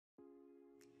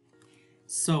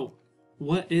So,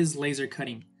 what is laser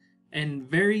cutting? In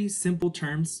very simple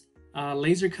terms,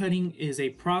 laser cutting is a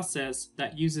process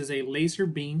that uses a laser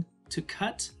beam to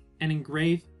cut and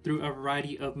engrave through a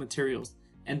variety of materials.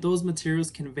 And those materials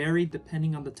can vary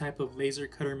depending on the type of laser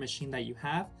cutter machine that you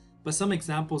have. But some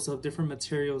examples of different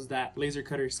materials that laser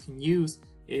cutters can use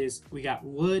is we got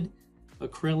wood,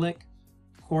 acrylic,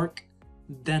 cork,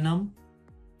 denim,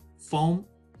 foam,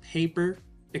 paper,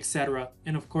 etc.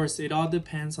 And of course, it all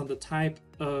depends on the type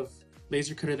of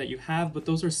laser cutter that you have, but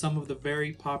those are some of the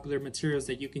very popular materials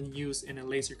that you can use in a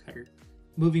laser cutter.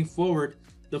 Moving forward,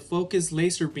 the focus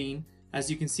laser beam, as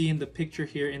you can see in the picture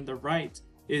here in the right,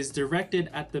 is directed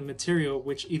at the material,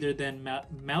 which either then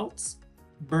melts,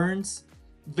 burns,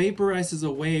 vaporizes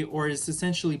away, or is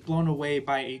essentially blown away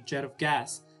by a jet of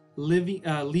gas,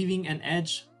 leaving an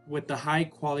edge with the high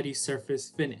quality surface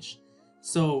finish.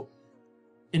 So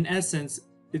in essence,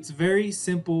 it's very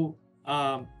simple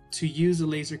to use a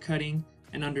laser cutting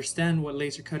and understand what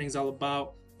laser cutting is all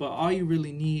about, but all you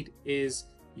really need is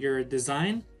your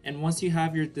design. And once you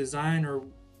have your design or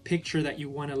picture that you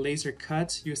want to laser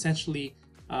cut, you essentially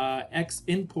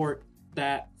import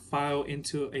that file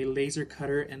into a laser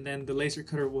cutter, and then the laser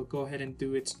cutter will go ahead and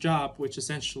do its job, which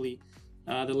essentially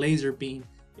the laser beam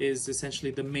is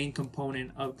essentially the main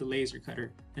component of the laser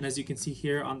cutter. And as you can see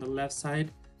here on the left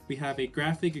side, we have a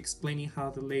graphic explaining how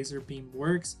the laser beam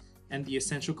works and the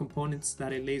essential components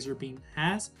that a laser beam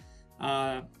has.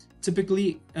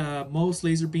 Typically, most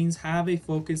laser beams have a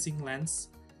focusing lens.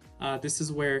 This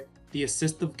is where the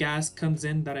assistive gas comes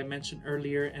in that I mentioned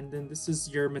earlier, and then this is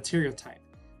your material type.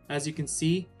 As you can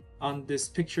see on this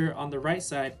picture on the right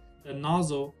side, the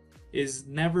nozzle is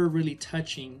never really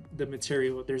touching the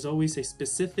material. There's always a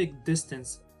specific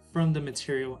distance from the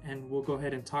material, and we'll go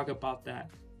ahead and talk about that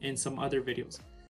in some other videos.